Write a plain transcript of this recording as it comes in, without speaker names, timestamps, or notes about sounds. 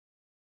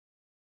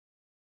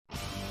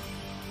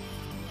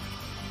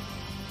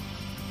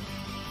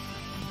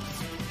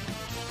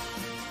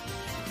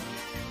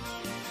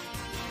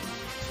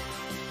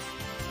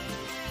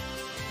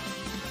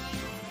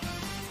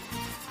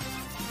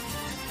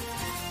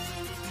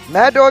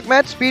Mad Dog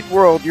Matt Speed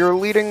World, your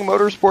leading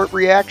motorsport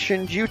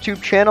reactions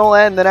YouTube channel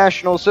and the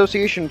National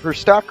Association for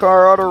Stock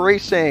Car Auto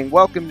Racing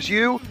welcomes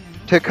you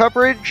to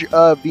coverage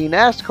of the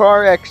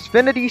NASCAR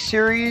Xfinity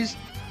Series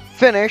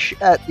finish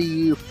at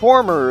the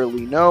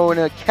formerly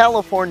known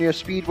California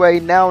Speedway,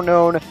 now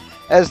known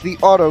as the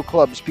Auto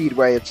Club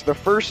Speedway. It's the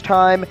first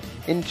time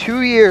in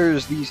 2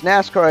 years these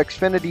NASCAR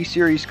Xfinity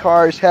Series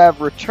cars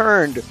have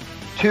returned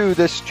to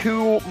this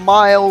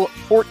 2-mile,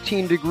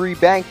 14-degree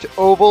banked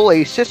oval,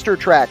 a sister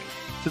track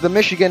to the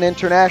Michigan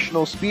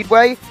International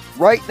Speedway.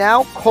 Right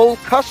now, Cole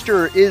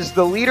Custer is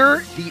the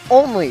leader, the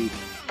only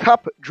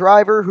Cup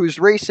driver who's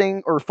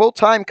racing, or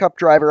full-time Cup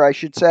driver, I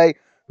should say,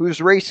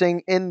 who's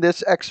racing in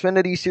this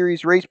Xfinity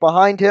Series race.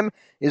 Behind him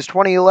is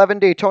 2011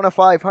 Daytona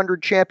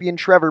 500 champion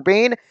Trevor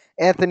Bayne.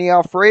 Anthony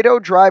Alfredo,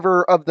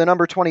 driver of the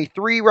number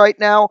 23 right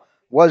now,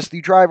 was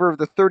the driver of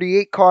the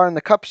 38 car in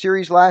the Cup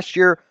Series last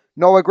year.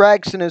 Noah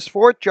Gragson is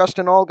fourth,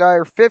 Justin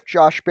Allgaier fifth,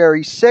 Josh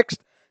Berry sixth,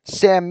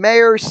 Sam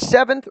Mayer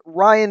 7th,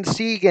 Ryan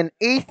Sieg in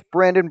 8th,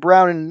 Brandon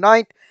Brown in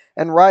 9th,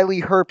 and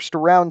Riley Herbst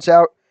rounds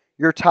out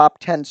your top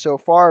 10 so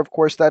far. Of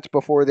course, that's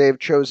before they've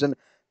chosen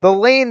the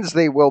lanes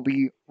they will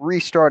be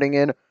restarting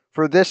in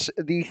for this,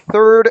 the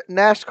third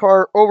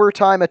NASCAR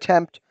overtime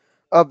attempt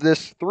of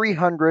this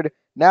 300,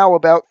 now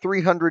about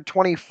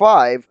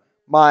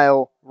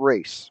 325-mile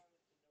race.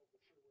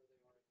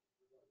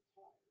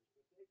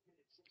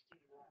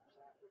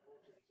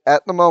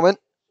 At the moment,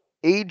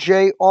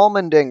 AJ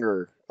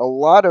Allmendinger, a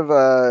lot of,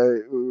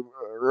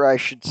 or I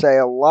should say,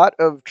 a lot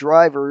of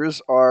drivers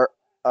are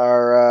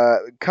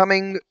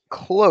coming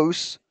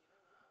close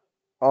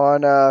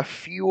on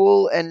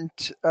fuel and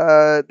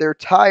their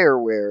tire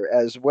wear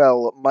as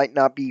well. It might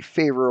not be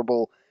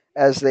favorable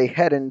as they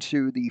head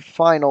into the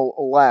final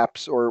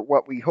laps, or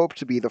what we hope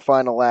to be the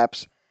final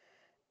laps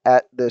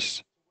at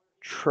this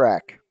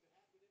track.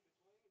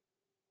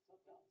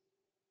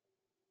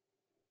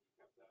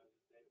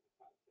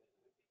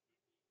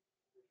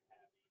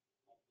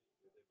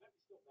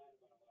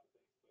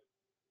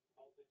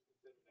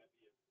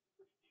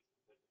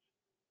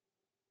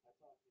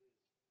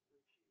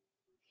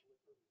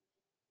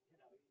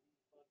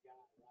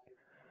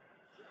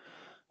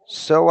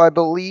 So I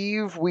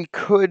believe we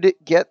could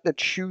get the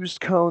choose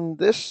cone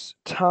this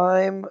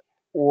time,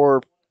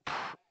 or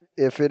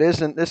if it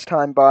isn't this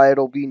time by,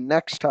 it'll be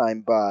next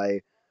time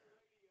by.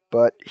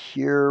 But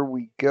here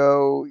we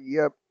go.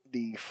 Yep,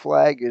 the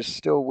flag is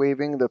still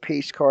waving. The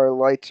pace car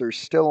lights are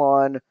still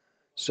on.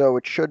 So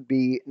it should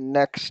be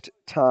next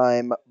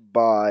time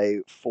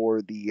by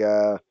for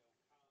the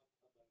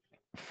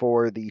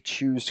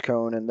choose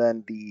cone, and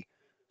then the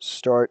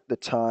start the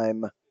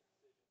time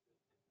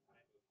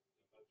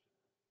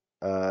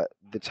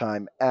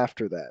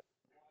after that.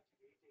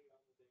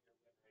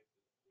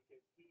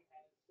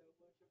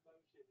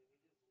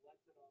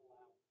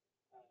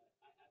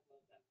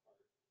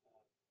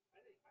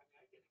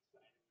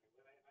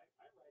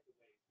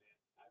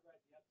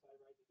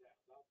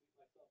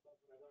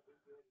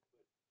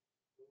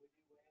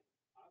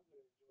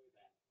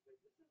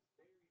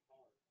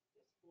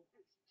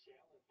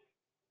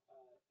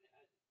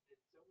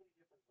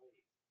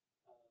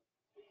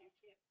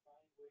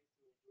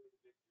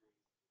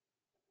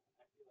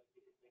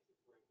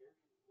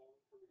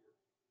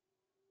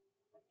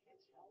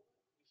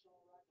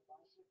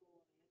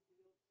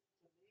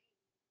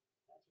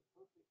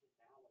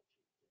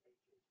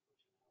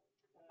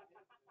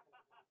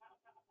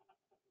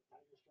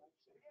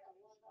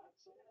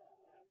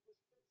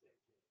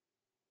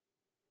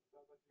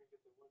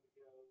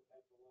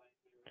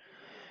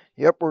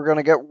 Yep, we're going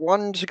to get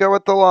one to go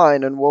at the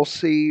line, and we'll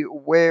see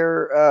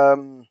where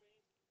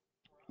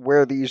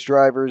these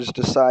drivers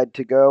decide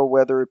to go,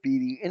 whether it be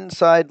the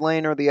inside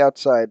lane or the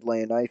outside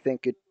lane. I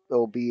think it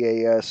will be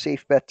a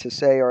safe bet to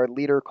say our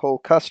leader, Cole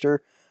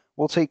Custer,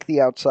 will take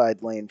the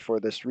outside lane for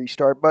this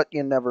restart, but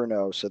you never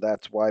know, so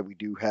that's why we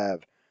do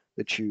have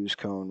the choose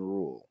cone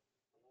rule.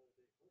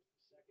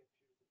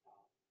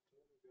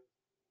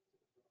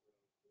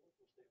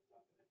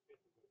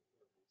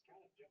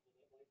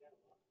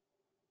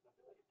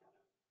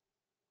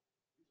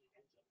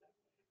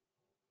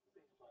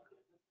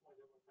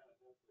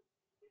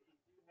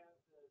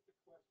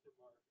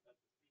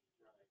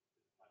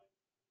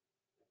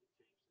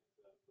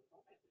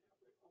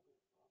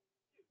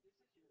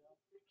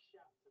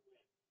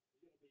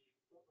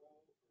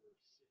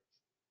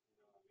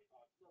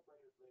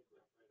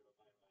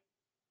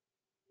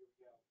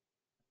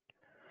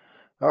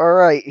 All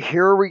right,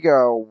 here we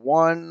go.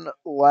 One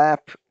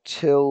lap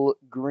till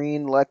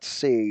green. Let's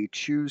see.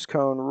 Choose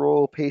cone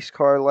rule. Pace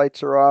car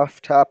lights are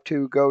off. Top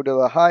two go to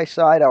the high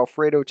side.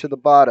 Alfredo to the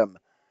bottom.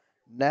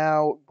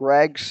 Now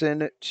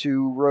Gragson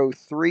to row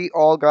 3.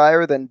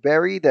 Allgaier, then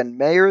Berry, then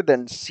Mayer,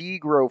 then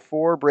Sieg, row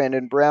 4.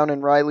 Brandon Brown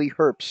and Riley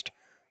Herbst,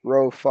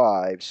 row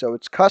 5. So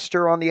it's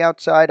Custer on the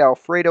outside.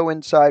 Alfredo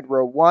inside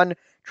row 1.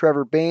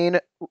 Trevor Bayne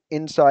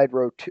inside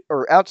row 2,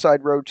 or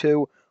outside row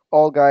 2.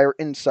 Allgaier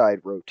inside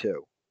row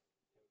 2.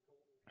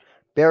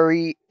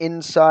 Berry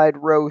inside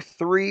row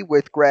 3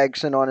 with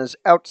Gragson on his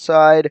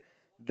outside.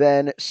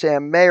 Then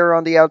Sam Mayer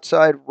on the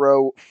outside,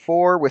 row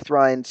 4, with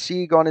Ryan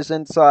Sieg on his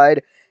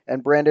inside,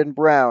 and Brandon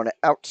Brown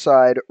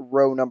outside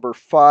row number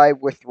 5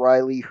 with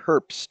Riley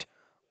Herbst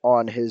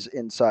on his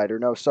inside. Or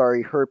no,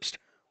 sorry, Herbst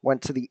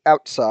went to the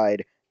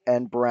outside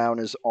and Brown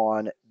is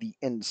on the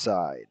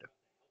inside.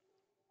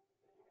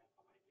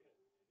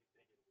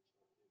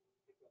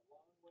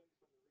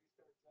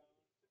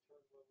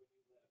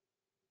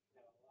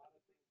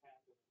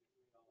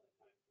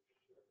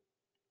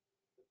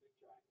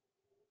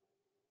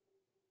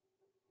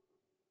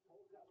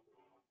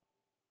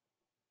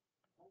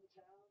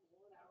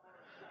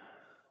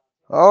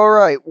 All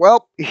right,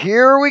 well,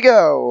 here we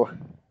go.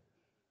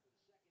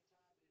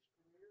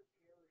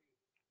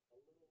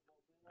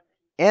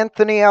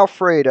 Anthony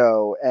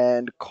Alfredo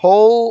and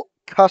Cole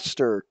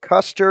Custer.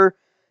 Custer,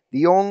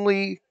 the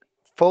only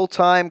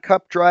full-time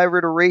Cup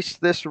driver to race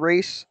this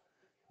race,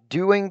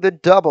 doing the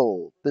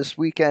double this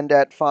weekend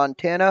at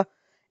Fontana.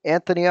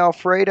 Anthony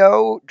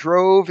Alfredo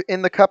drove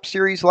in the Cup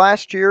Series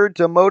last year,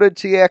 demoted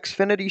to the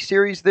Xfinity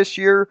Series this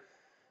year.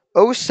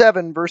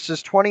 07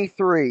 versus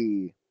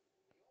 23.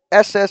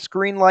 SS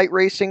Greenlight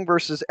Racing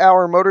versus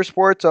Our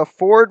Motorsports. A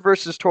Ford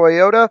versus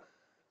Toyota.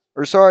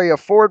 Or sorry, a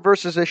Ford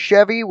versus a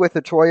Chevy with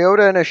a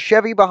Toyota and a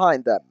Chevy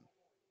behind them.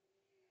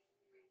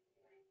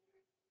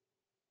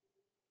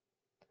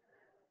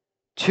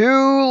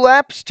 2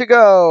 laps to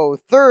go.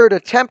 Third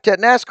attempt at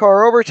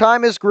NASCAR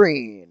overtime is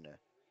green.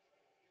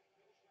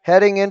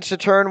 Heading into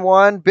turn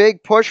 1,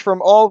 big push from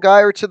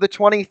Allgaier to the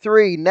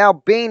 23. Now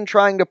Bain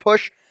trying to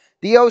push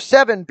the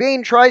 07.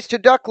 Bain tries to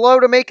duck low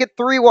to make it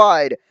 3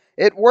 wide.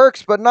 It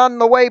works, but not in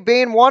the way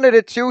Bain wanted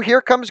it to. Here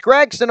comes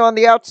Gregson on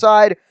the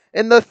outside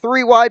in the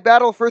 3 wide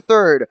battle for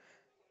third.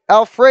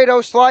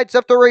 Alfredo slides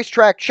up the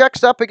racetrack,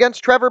 checks up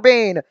against Trevor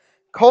Bain.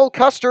 Cole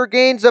Custer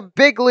gains a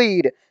big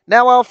lead.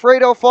 Now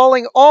Alfredo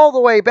falling all the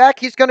way back.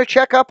 He's going to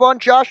check up on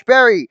Josh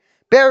Berry.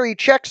 Berry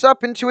checks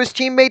up into his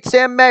teammate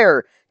Sam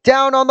Mayer.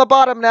 Down on the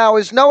bottom now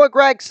is Noah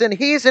Gragson.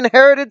 He's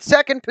inherited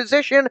second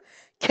position.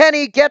 Can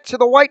he get to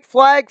the white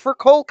flag for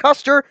Cole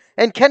Custer?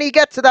 And can he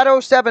get to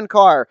that 07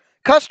 car?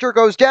 Custer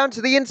goes down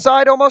to the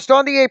inside, almost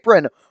on the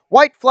apron.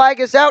 White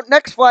flag is out.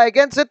 Next flag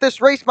ends it. This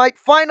race might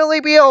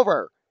finally be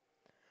over.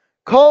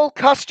 Cole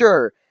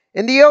Custer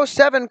in the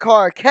 07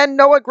 car. Can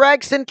Noah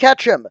Gragson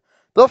catch him?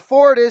 The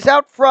Ford is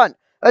out front.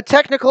 A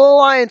technical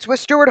alliance with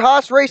Stuart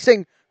Haas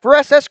Racing for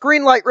SS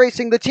Greenlight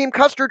Racing. The team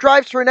Custer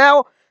drives for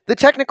now. The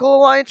technical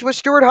alliance with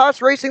Stuart Haas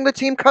Racing. The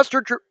team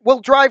Custer will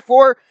drive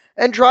for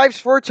and drives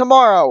for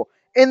tomorrow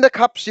in the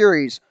Cup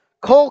Series.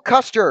 Cole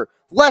Custer,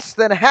 less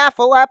than half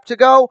a lap to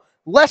go.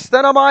 Less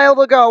than a mile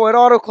to go at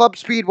Auto Club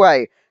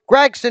Speedway.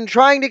 Gragson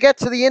trying to get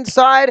to the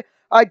inside.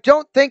 I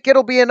don't think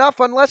it'll be enough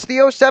unless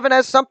the 07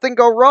 has something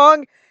go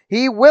wrong.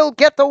 He will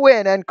get the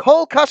win, and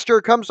Cole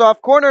Custer comes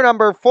off corner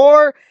number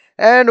 4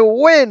 and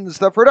wins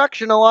the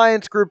Production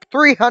Alliance Group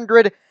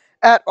 300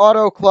 at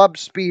Auto Club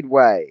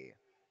Speedway.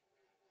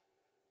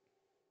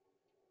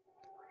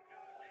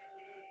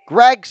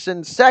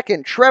 Gragson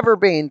second, Trevor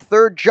Bain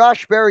third,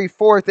 Josh Berry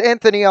fourth,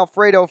 Anthony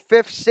Alfredo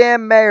fifth,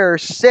 Sam Mayer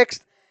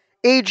sixth,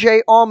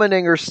 AJ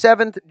Allmendinger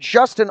seventh,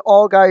 Justin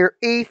Allgaier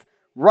eighth,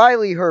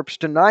 Riley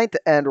Herbst ninth,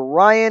 and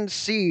Ryan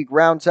Sieg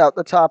rounds out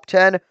the top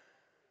 10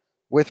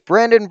 with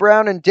Brandon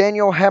Brown and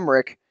Daniel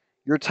Hemrick,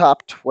 your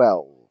top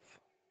 12.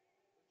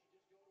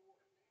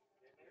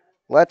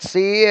 Let's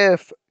see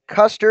if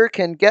Custer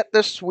can get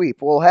the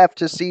sweep. We'll have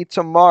to see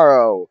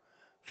tomorrow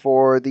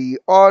for the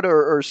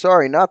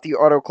not the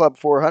Auto Club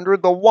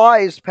 400, the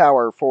Wise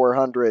Power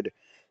 400,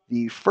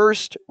 the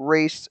first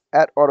race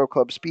at Auto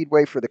Club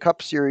Speedway for the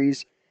Cup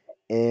Series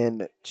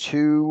in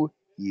 2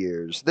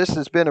 years. This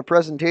has been a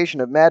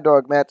presentation of Mad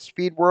Dog Matt's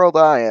Speed World.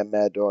 I am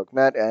Mad Dog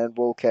Matt, and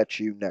we'll catch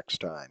you next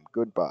time.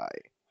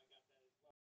 Goodbye.